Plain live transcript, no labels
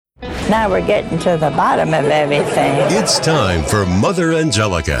Now we're getting to the bottom of everything. It's time for Mother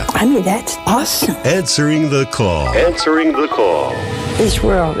Angelica. I mean, that's awesome. Answering the call. Answering the call. This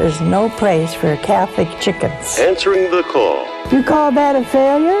world is no place for Catholic chickens. Answering the call. You call that a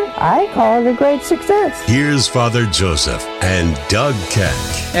failure? I call it a great success. Here's Father Joseph and Doug Keck.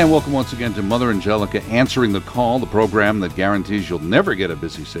 And welcome once again to Mother Angelica Answering the Call, the program that guarantees you'll never get a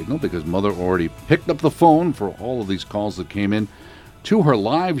busy signal because Mother already picked up the phone for all of these calls that came in to her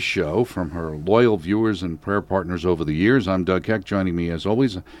live show from her loyal viewers and prayer partners over the years. I'm Doug Keck. Joining me, as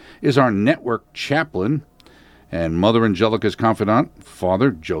always, is our network chaplain and Mother Angelica's confidant, Father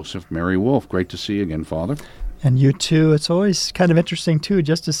Joseph Mary Wolf. Great to see you again, Father. And you too. It's always kind of interesting, too,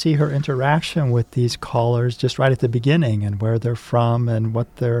 just to see her interaction with these callers just right at the beginning and where they're from and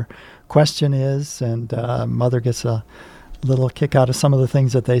what their question is. And Mother gets a little kick out of some of the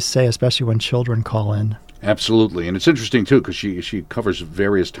things that they say, especially when children call in. Absolutely. And it's interesting, too, because she covers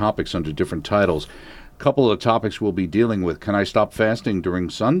various topics under different titles. A couple of the topics we'll be dealing with. Can I stop fasting during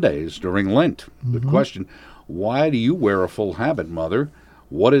Sundays, during Lent? Good question. Why do you wear a full habit, Mother?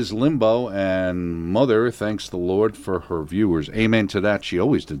 What is Limbo? And Mother thanks the Lord for her viewers. Amen to that. She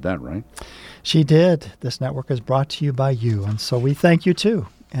always did that, right? She did. This network is brought to you by you. And so we thank you, too,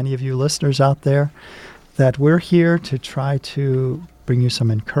 any of you listeners out there, that we're here to try to bring you some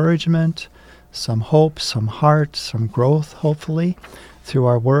encouragement, some hope, some heart, some growth, hopefully, through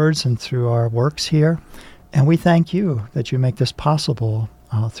our words and through our works here. And we thank you that you make this possible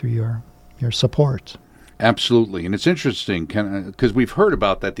through your support. Absolutely. And it's interesting because we've heard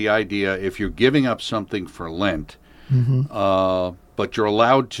about that, the idea if you're giving up something for Lent, but you're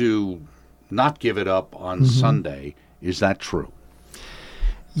allowed to not give it up on Sunday. Is that true?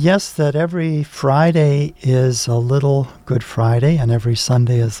 Yes, that every Friday is a little Good Friday and every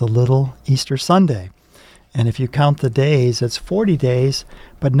Sunday is a little Easter Sunday. And if you count the days, it's 40 days,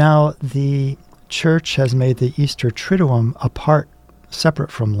 but now the Church has made the Easter Triduum apart,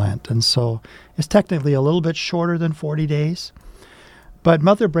 separate from Lent. And so it's technically a little bit shorter than 40 days. But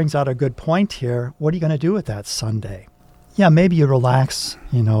Mother brings out a good point here. What are you going to do with that Sunday? Yeah, maybe you relax,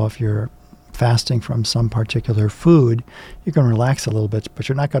 if you're fasting from some particular food, you can relax a little bit, but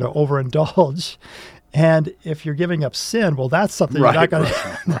you're not going to overindulge. And if you're giving up sin, well, that's something you're not going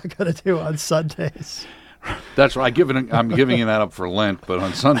to do on Sundays. That's right. I'm giving that up for Lent, but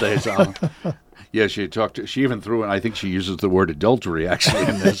on Sundays, yeah, she even threw in, I think she uses the word adultery actually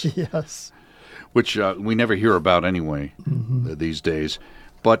in this. Yes. Which we never hear about anyway these days.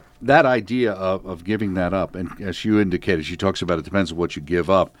 But that idea of giving that up, and as you indicated, she talks about it depends on what you give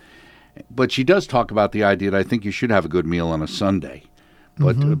up. But she does talk about the idea that I think you should have a good meal on a Sunday.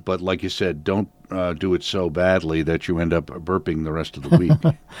 But like you said, don't do it so badly that you end up burping the rest of the week.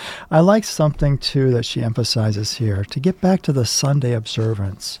 I like something, too, that she emphasizes here, to get back to the Sunday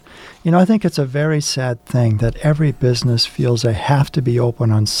observance. I think it's a very sad thing that every business feels they have to be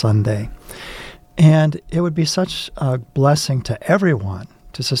open on Sunday. And it would be such a blessing to everyone,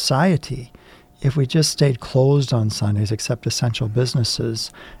 to society, if we just stayed closed on Sundays except essential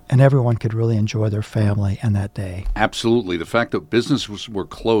businesses and everyone could really enjoy their family and that day. Absolutely. The fact that businesses were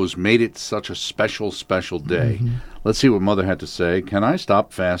closed made it such a special, special day. Let's see what Mother had to say. Can I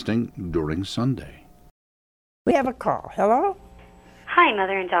stop fasting during Sunday? We have a call. Hello? Hi,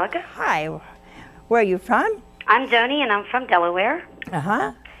 Mother Angelica. Hi. Where are you from? I'm Joni, and I'm from Delaware.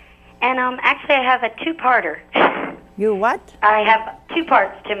 Uh-huh. And actually, I have a two-parter. You what? I have two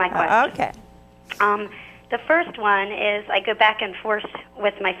parts to my question. Okay. The first one is I go back and forth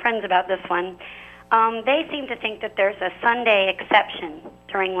with my friends about this one. They seem to think that there's a Sunday exception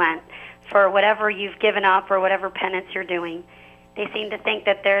during Lent for whatever you've given up or whatever penance you're doing. They seem to think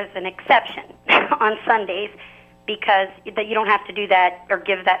that there's an exception on Sundays because that you don't have to do that or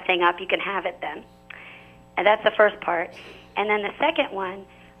give that thing up. You can have it then. And that's the first part. And then the second one,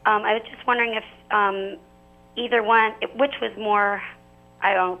 I was just wondering if either one, which was more,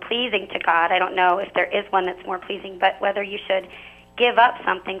 pleasing to God. I don't know if there is one that's more pleasing, but whether you should give up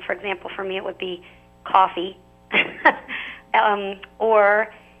something. For example, for me it would be coffee,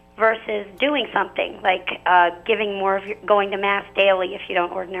 or versus doing something like giving more of going to Mass daily if you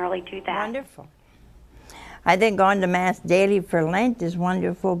don't ordinarily do that. Wonderful. I think going to Mass daily for Lent is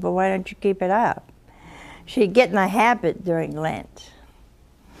wonderful, but why don't you keep it up? She'd get in a habit during Lent.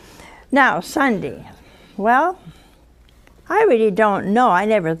 Now, Sunday. Well, I really don't know. I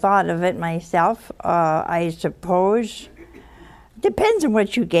never thought of it myself. I suppose depends on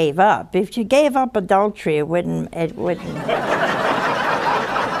what you gave up. If you gave up adultery, it wouldn't.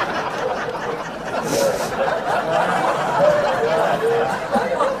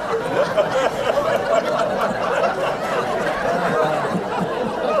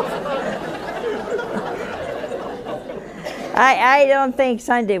 I don't think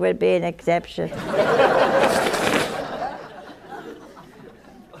Sunday would be an exception.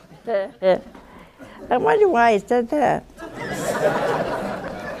 I wonder why he said that.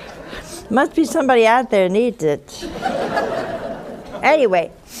 Must be somebody out there needs it.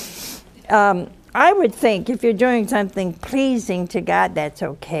 Anyway, I would think if you're doing something pleasing to God, that's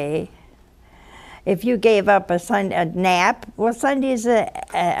okay. If you gave up a nap, well, Sunday is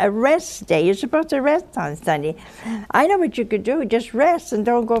a rest day. You're supposed to rest on Sunday. I know what you could do. Just rest and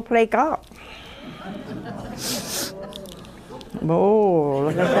don't go play golf. Oh,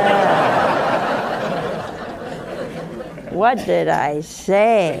 look at that. What did I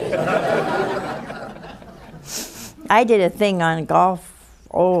say? I did a thing on golf,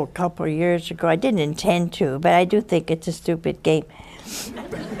 a couple of years ago. I didn't intend to, but I do think it's a stupid game.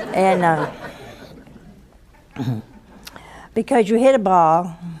 And because you hit a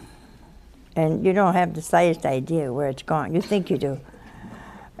ball and you don't have the slightest idea where it's gone. You think you do.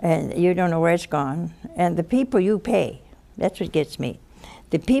 And you don't know where it's gone. And the people you pay, that's what gets me.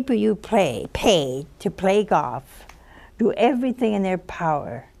 The people you pay to play golf do everything in their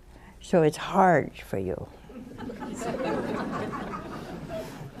power so it's hard for you.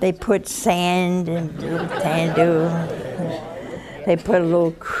 They put sand and sand dune. They put a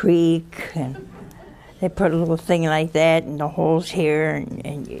little creek and they put a little thing like that and the holes here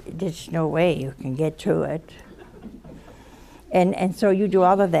and there's no way you can get to it. And so you do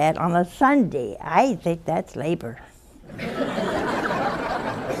all of that on a Sunday. I think that's labor.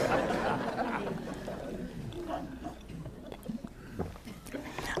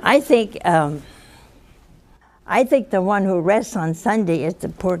 I think the one who rests on Sunday is the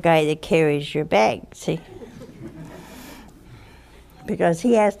poor guy that carries your bag, see? Because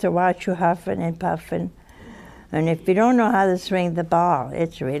he has to watch you huffing and puffing. And if you don't know how to swing the ball,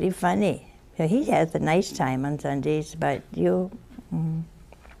 it's really funny. So he has a nice time on Sundays, but you...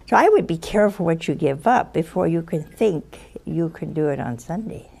 So I would be careful what you give up before you can think you can do it on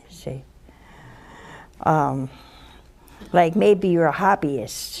Sunday, see? Like maybe you're a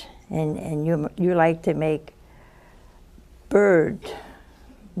hobbyist and you like to make bird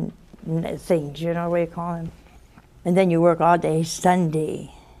things, you know what you call them? And then you work all day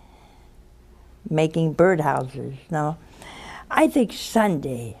Sunday making birdhouses. No, I think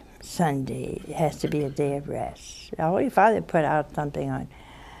Sunday has to be a day of rest. The Holy Father put out something on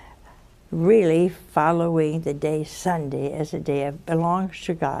really following the day Sunday as a day that belongs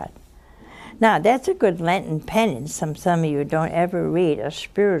to God. Now, that's a good Lenten penance. Some of you don't ever read a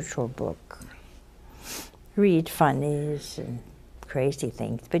spiritual book. Read funnies and crazy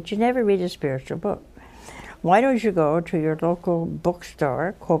things, but you never read a spiritual book. Why don't you go to your local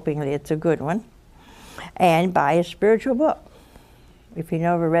bookstore, hopingly it's a good one, and buy a spiritual book? If you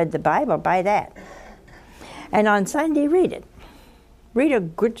never read the Bible, buy that. And on Sunday, read it. Read a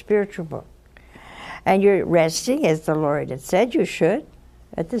good spiritual book. And you're resting, as the Lord had said you should.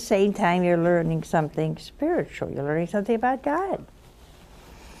 At the same time, you're learning something spiritual. You're learning something about God.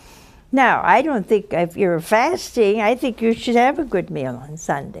 Now, I don't think if you're fasting, I think you should have a good meal on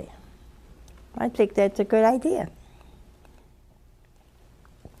Sunday. I think that's a good idea.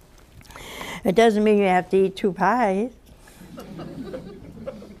 It doesn't mean you have to eat 2 pies,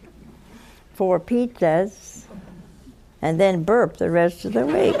 4 pizzas, and then burp the rest of the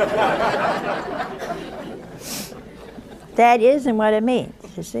week. That isn't what it means,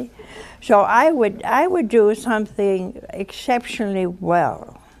 you see. So I would do something exceptionally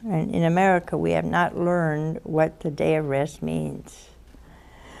well. And in America, we have not learned what the day of rest means.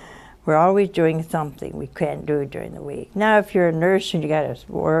 We're always doing something we can't do during the week. Now, if you're a nurse and you got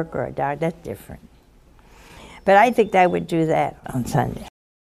to work or a doctor, that's different. But I think I would do that on Sunday.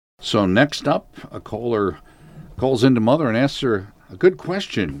 So next up, a caller calls into Mother and asks her a good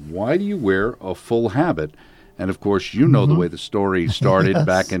question. Why do you wear a full habit? And, of course, you know the way the story started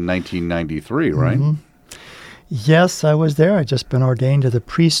back in 1993, right? Yes, I was there. I'd just been ordained to the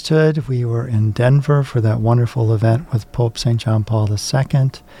priesthood. We were in Denver for that wonderful event with Pope St. John Paul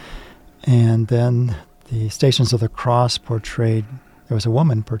II. And then the Stations of the Cross portrayed, there was a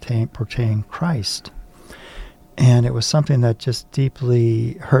woman portraying Christ. And it was something that just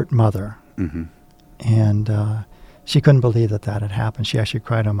deeply hurt Mother. And she couldn't believe that had happened. She actually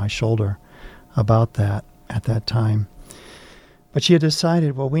cried on my shoulder about that at that time. But she had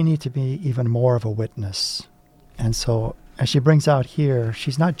decided, well, we need to be even more of a witness. And so as she brings out here,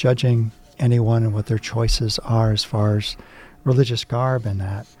 she's not judging anyone and what their choices are as far as religious garb and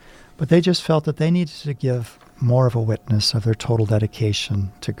that. But they just felt that they needed to give more of a witness of their total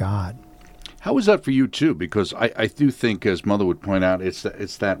dedication to God. How is that for you, too? Because I do think, as Mother would point out, it's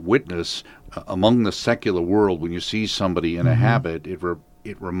that witness among the secular world. When you see somebody in a habit,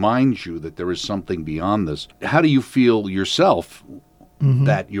 it reminds you that there is something beyond this. How do you feel yourself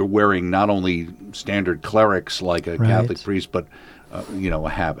that you're wearing not only standard clerics like a Catholic priest, but, a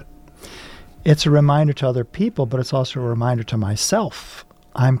habit? It's a reminder to other people, but it's also a reminder to myself.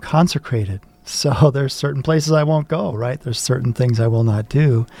 I'm consecrated. So there's certain places I won't go, right? There's certain things I will not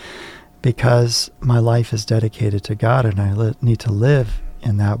do, because my life is dedicated to God, and I need to live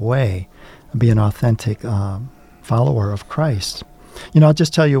in that way, and be an authentic follower of Christ. I'll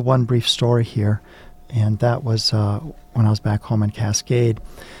just tell you one brief story here, and that was when I was back home in Cascade,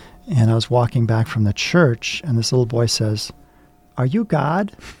 and I was walking back from the church, and this little boy says, "Are you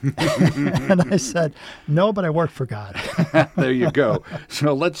God?" And I said, "No, but I work for God." There you go.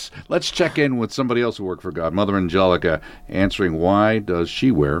 So let's check in with somebody else who worked for God, Mother Angelica, answering why does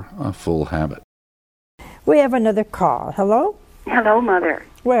she wear a full habit. We have another call. Hello? Hello, Mother.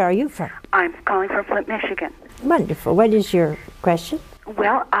 Where are you from? I'm calling from Flint, Michigan. Wonderful. What is your question?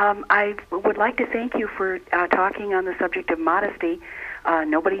 Well, I would like to thank you for talking on the subject of modesty.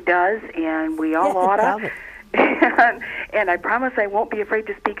 Nobody does, and we all oughta. And I promise I won't be afraid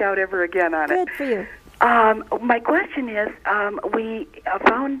to speak out ever again on it. Good for you. My question is, we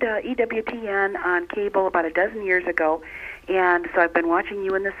found EWTN on cable about a dozen years ago, and so I've been watching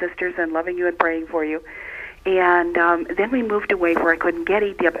you and the sisters and loving you and praying for you. And then we moved away where I couldn't get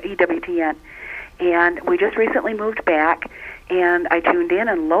EWTN. And we just recently moved back, and I tuned in,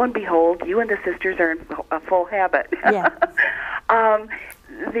 and lo and behold, you and the sisters are in a full habit. Yeah.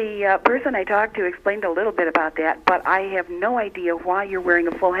 The person I talked to explained a little bit about that, but I have no idea why you're wearing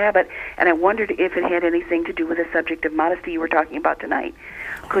a full habit, and I wondered if it had anything to do with the subject of modesty you were talking about tonight.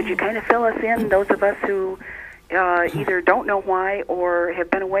 Could you kind of fill us in, those of us who either don't know why or have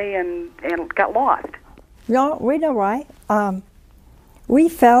been away and got lost? No, we know why. We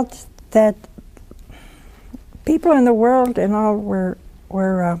felt that people in the world and all were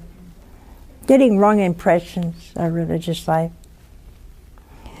getting wrong impressions of religious life.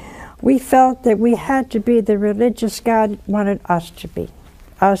 We felt that we had to be the religious God wanted us to be.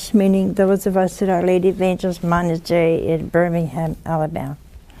 Us meaning those of us at Our Lady of Angels Monastery in Birmingham, Alabama.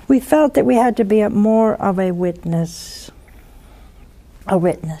 We felt that we had to be more of a witness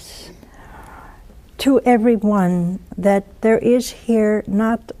to everyone that there is here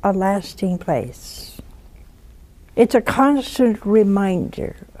not a lasting place. It's a constant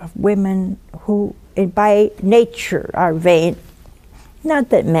reminder of women who by nature are vain. Not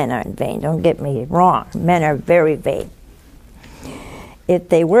that men aren't vain, don't get me wrong. Men are very vain. If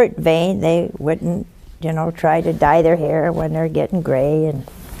they weren't vain, they wouldn't, try to dye their hair when they're getting gray.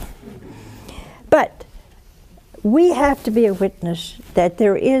 But we have to be a witness that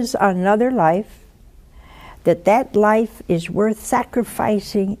there is another life, that life is worth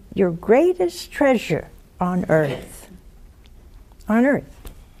sacrificing your greatest treasure on earth. On earth.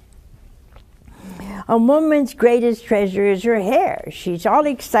 A woman's greatest treasure is her hair. She's all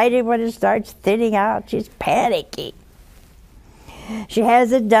excited when it starts thinning out. She's panicky. She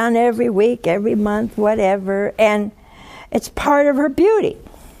has it done every week, every month, whatever, and it's part of her beauty.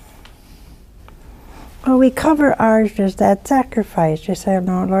 Well, we cover ours as that sacrifice. We say,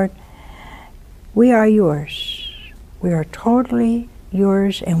 "No, Lord, we are yours. We are totally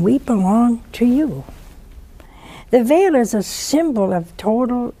yours, and we belong to you." The veil is a symbol of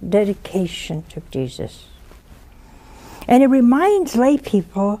total dedication to Jesus. And it reminds lay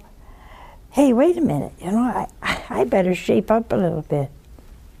people, hey, wait a minute, I better shape up a little bit.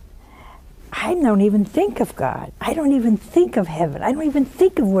 I don't even think of God. I don't even think of heaven. I don't even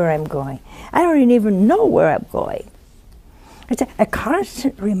think of where I'm going. I don't even know where I'm going. It's a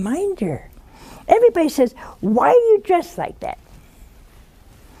constant reminder. Everybody says, "Why do you dress like that?"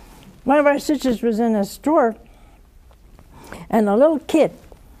 One of our sisters was in a store, and a little kid,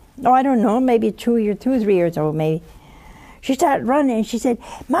 I don't know, maybe 2 or 3 years old, maybe. She started running, and she said,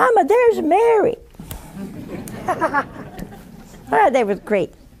 "Mama, there's Mary." That was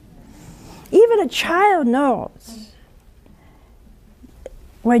great. Even a child knows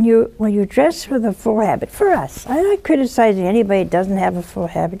when you dress with a full habit. For us, I'm not criticizing anybody that doesn't have a full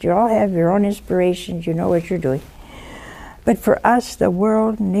habit. You all have your own inspirations. You know what you're doing. But for us, the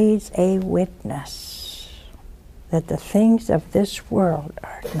world needs a witness that the things of this world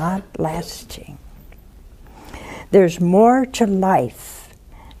are not lasting. There's more to life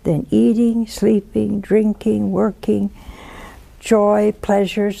than eating, sleeping, drinking, working, joy,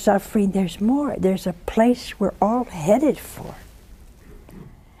 pleasure, suffering. There's more. There's a place we're all headed for.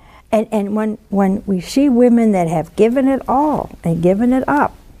 And when we see women that have given it all and given it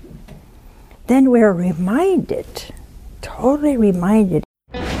up, then we're reminded, totally reminded.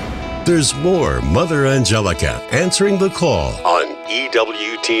 There's more Mother Angelica answering the call on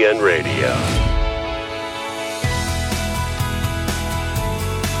EWTN Radio.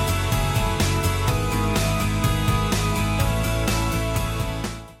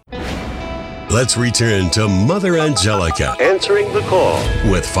 Let's return to Mother Angelica answering the call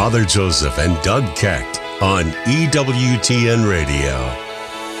with Father Joseph and Doug Kecht on EWTN Radio.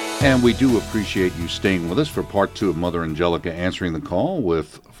 And we do appreciate you staying with us for part 2 of Mother Angelica answering the call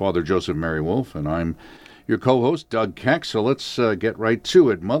with Father Joseph Mary Wolf, and I'm your co-host, Doug Keck. So let's get right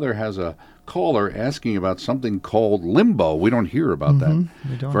to it. Mother has a caller asking about something called Limbo. We don't hear about that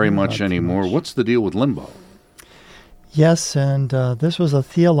very much anymore. What's the deal with Limbo? Yes, and this was a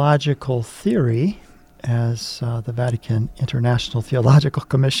theological theory, as the Vatican International Theological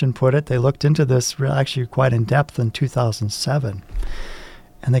Commission put it. They looked into this actually quite in depth in 2007,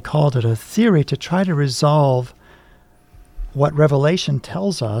 and they called it a theory to try to resolve what Revelation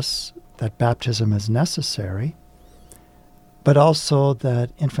tells us, that baptism is necessary, but also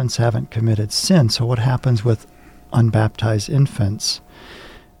that infants haven't committed sin. So what happens with unbaptized infants?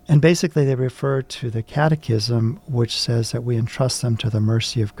 And basically they refer to the Catechism, which says that we entrust them to the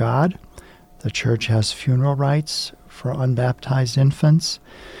mercy of God. The Church has funeral rites for unbaptized infants.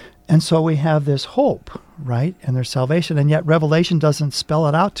 And so we have this hope, right, in their salvation. And yet Revelation doesn't spell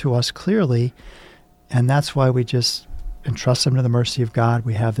it out to us clearly. And that's why we just entrust them to the mercy of God.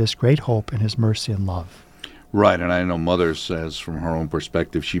 We have this great hope in his mercy and love. Right, and I know Mother says from her own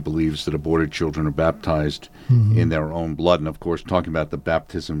perspective she believes that aborted children are baptized in their own blood, and of course talking about the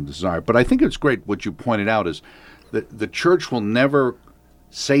baptism of desire. But I think it's great what you pointed out is that the Church will never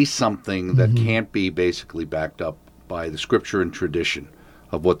say something that can't be basically backed up by the Scripture and tradition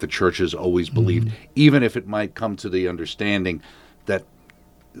of what the Church has always believed, even if it might come to the understanding that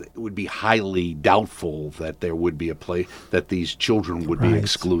it would be highly doubtful that there would be a place that these children would be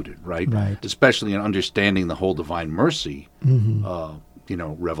excluded, right? Especially in understanding the whole divine mercy,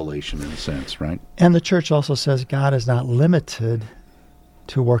 revelation in a sense, right? And the Church also says God is not limited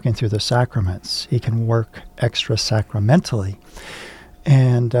to working through the sacraments. He can work extra sacramentally.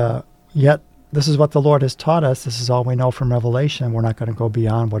 And yet, this is what the Lord has taught us. This is all we know from Revelation. We're not going to go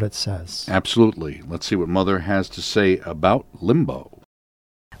beyond what it says. Absolutely. Let's see what Mother has to say about Limbo.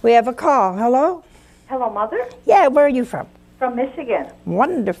 We have a call. Hello? Hello, Mother. Yeah, where are you from? From Michigan.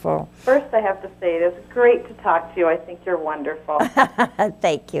 Wonderful. First, I have to say it is great to talk to you. I think you're wonderful.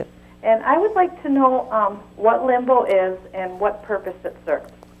 Thank you. And I would like to know what Limbo is and what purpose it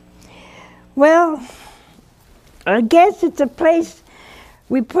serves. Well, I guess it's a place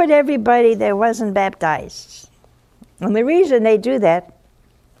we put everybody that wasn't baptized. And the reason they do that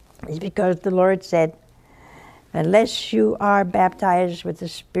is because the Lord said, unless you are baptized with the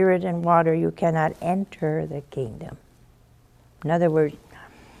Spirit and water, you cannot enter the kingdom. In other words,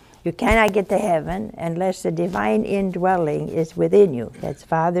 you cannot get to heaven unless the divine indwelling is within you. That's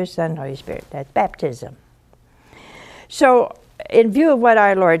Father, Son, Holy Spirit. That's baptism. So, in view of what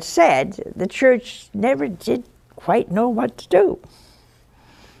our Lord said, the Church never did quite know what to do.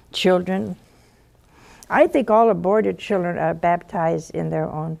 Children, I think all aborted children are baptized in their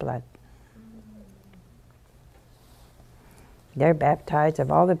own blood. They're baptized.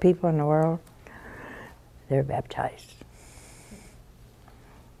 Of all the people in the world, they're baptized.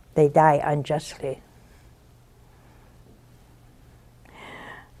 They die unjustly.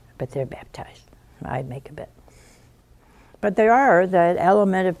 But they're baptized. I'd make a bet. But there are the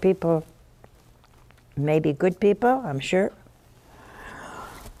element of people, maybe good people, I'm sure.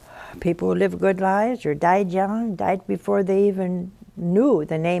 People who live good lives or died young, died before they even knew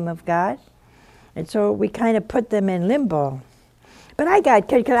the name of God. And so we kind of put them in limbo. But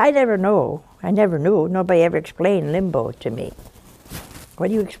because I never knew. Nobody ever explained limbo to me. What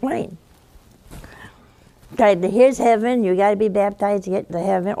do you explain? Here's heaven, you got to be baptized to get to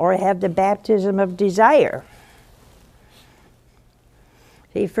heaven, or have the baptism of desire.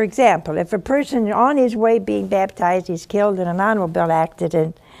 See, for example, if a person on his way being baptized, he's killed in an automobile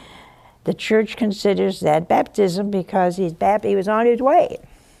accident, the Church considers that baptism because he was on his way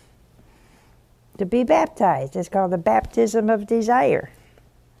to be baptized. It's called the baptism of desire.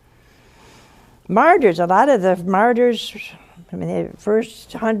 Martyrs, a lot of the martyrs, the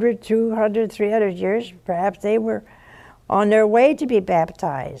first 100, 200, 300 years, perhaps they were on their way to be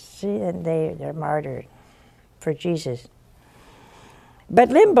baptized. See, and they're martyred for Jesus. But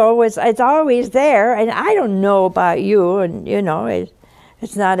limbo it's always there, and I don't know about you, and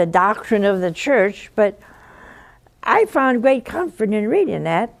it's not a doctrine of the Church, but I found great comfort in reading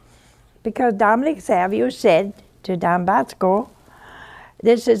that. Because Dominic Savio said to Don Bosco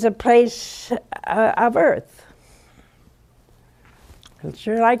This is a place of earth. I'd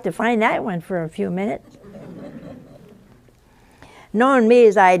sure like to find that one for a few minutes. Knowing me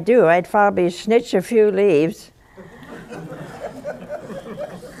as I do, I'd probably snitch a few leaves.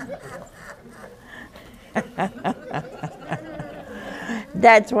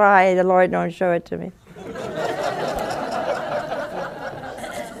 That's why the Lord don't show it to me.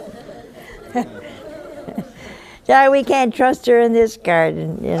 Yeah, we can't trust her in this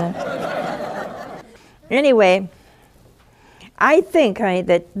garden, you know. Anyway, I think, honey,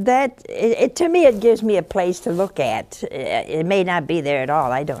 that to me it gives me a place to look at. It may not be there at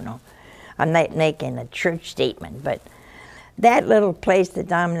all. I don't know. I'm not making a church statement, but that little place that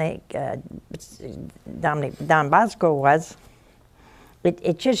Don Bosco was,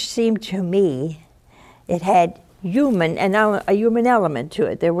 it just seemed to me it had a human element to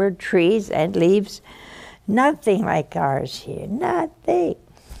it. There were trees and leaves, nothing like ours here, nothing.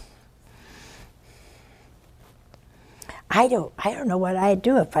 I don't know what I'd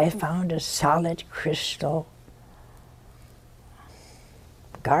do if I found a solid crystal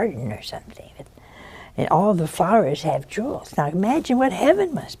garden or something. And all the flowers have jewels. Now imagine what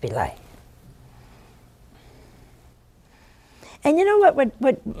heaven must be like. And you know what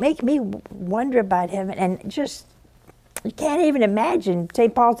would make me wonder about heaven, and just, you can't even imagine.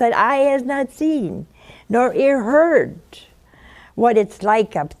 St. Paul said, eye has not seen, nor ear heard what it's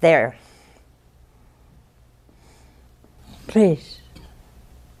like up there. Please,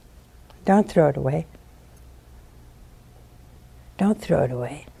 don't throw it away. Don't throw it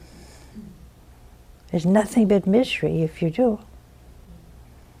away. There's nothing but misery if you do.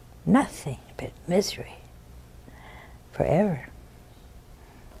 Nothing but misery. Forever.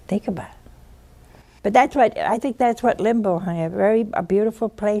 Think about it. But I think that's what Limbo, honey, a beautiful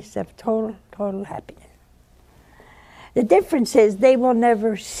place of total happiness. The difference is they will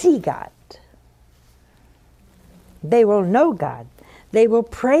never see God. They will know God. They will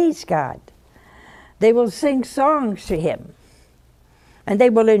praise God. They will sing songs to Him. And they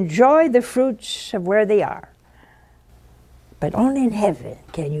will enjoy the fruits of where they are. But only in heaven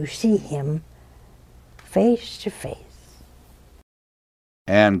can you see Him face to face.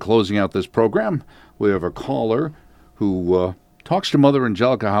 And closing out this program, we have a caller who talks to Mother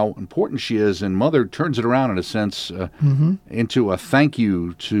Angelica, how important she is, and Mother turns it around in a sense into a thank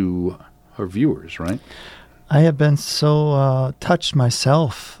you to her viewers, right? I have been so touched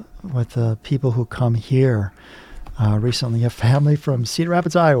myself with the people who come here. Recently, a family from Cedar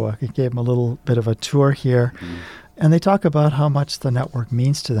Rapids, Iowa, gave them a little bit of a tour here, and they talk about how much the network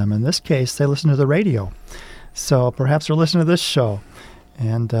means to them. In this case, they listen to the radio, so perhaps they're listening to this show.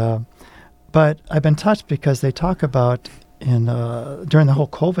 And but I've been touched because they talk about during the whole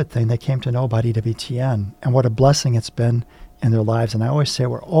COVID thing, they came to know about EWTN and what a blessing it's been in their lives. And I always say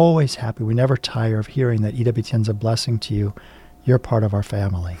we're always happy. We never tire of hearing that EWTN's a blessing to you. You're part of our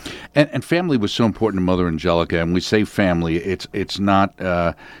family. And family was so important to Mother Angelica. And we say family, it's not,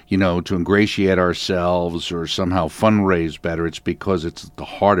 to ingratiate ourselves or somehow fundraise better. It's because it's the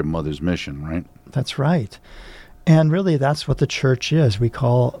heart of Mother's mission, right? That's right. And really, that's what the church is. We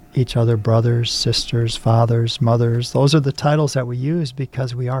call each other brothers, sisters, fathers, mothers. Those are the titles that we use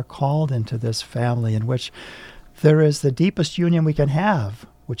because we are called into this family in which there is the deepest union we can have,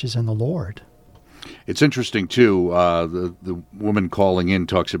 which is in the Lord. It's interesting, too. The woman calling in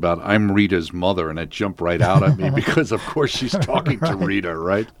talks about, I'm Rita's mother, and it jumped right out at me because, of course, she's talking right. to Rita,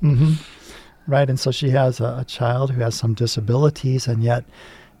 right? Mm-hmm. Right, and so she has a child who has some disabilities, and yet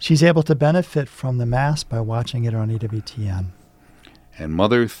she's able to benefit from the Mass by watching it on EWTN. And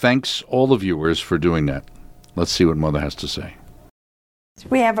Mother thanks all the viewers for doing that. Let's see what Mother has to say.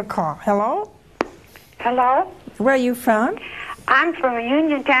 We have a call. Hello? Hello? Where are you from? I'm from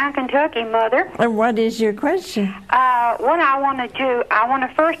Uniontown, Kentucky, Mother. And what is your question? What I want to do, I want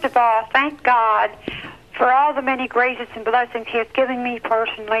to first of all thank God for all the many graces and blessings He has given me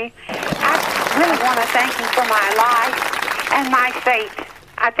personally. I really want to thank Him for my life and my faith.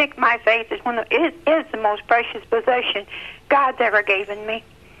 I think my faith is is the most precious possession God's ever given me.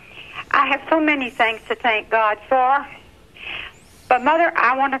 I have so many things to thank God for. But, Mother,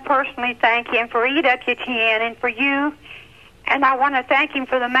 I want to personally thank Him for EWTN and for you. And I want to thank Him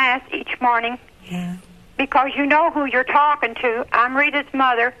for the Mass each morning. Yeah. Because you know who you're talking to. I'm Rita's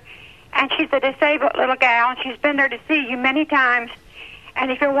mother, and she's a disabled little gal, and she's been there to see you many times.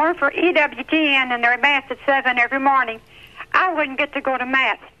 And if it weren't for EWTN and their Mass at 7 every morning, I wouldn't get to go to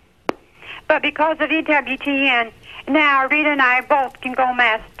Mass. But because of EWTN, now Rita and I both can go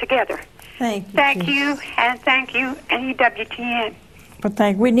Mass together. Thank you, and EWTN.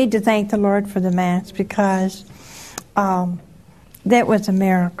 But we need to thank the Lord for the Mass because that was a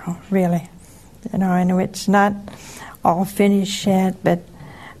miracle, really. You know, I know it's not all finished yet,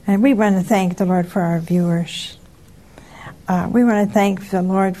 and we want to thank the Lord for our viewers. We want to thank the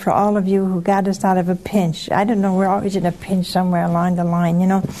Lord for all of you who got us out of a pinch. I don't know, we're always in a pinch somewhere along the line, you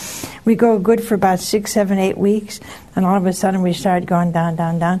know. We go good for about 6, 7, 8 weeks, and all of a sudden we start going down,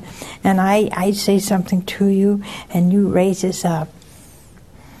 down, down. And I say something to you, and you raise us up.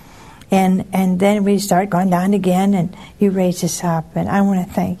 And then we start going down again, and you raise us up. And I want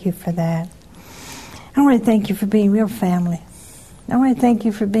to thank you for that. I want to thank you for being real family. I want to thank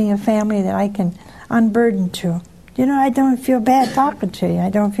you for being a family that I can unburden to. You know, I don't feel bad talking to you. I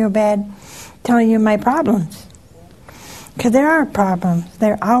don't feel bad telling you my problems. Because there are problems.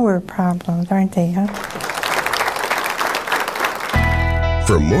 They're our problems, aren't they, huh?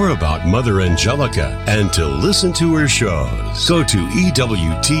 For more about Mother Angelica and to listen to her shows, go to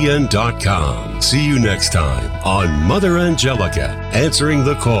EWTN.com. See you next time on Mother Angelica, Answering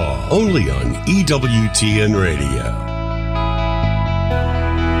the Call, only on EWTN Radio.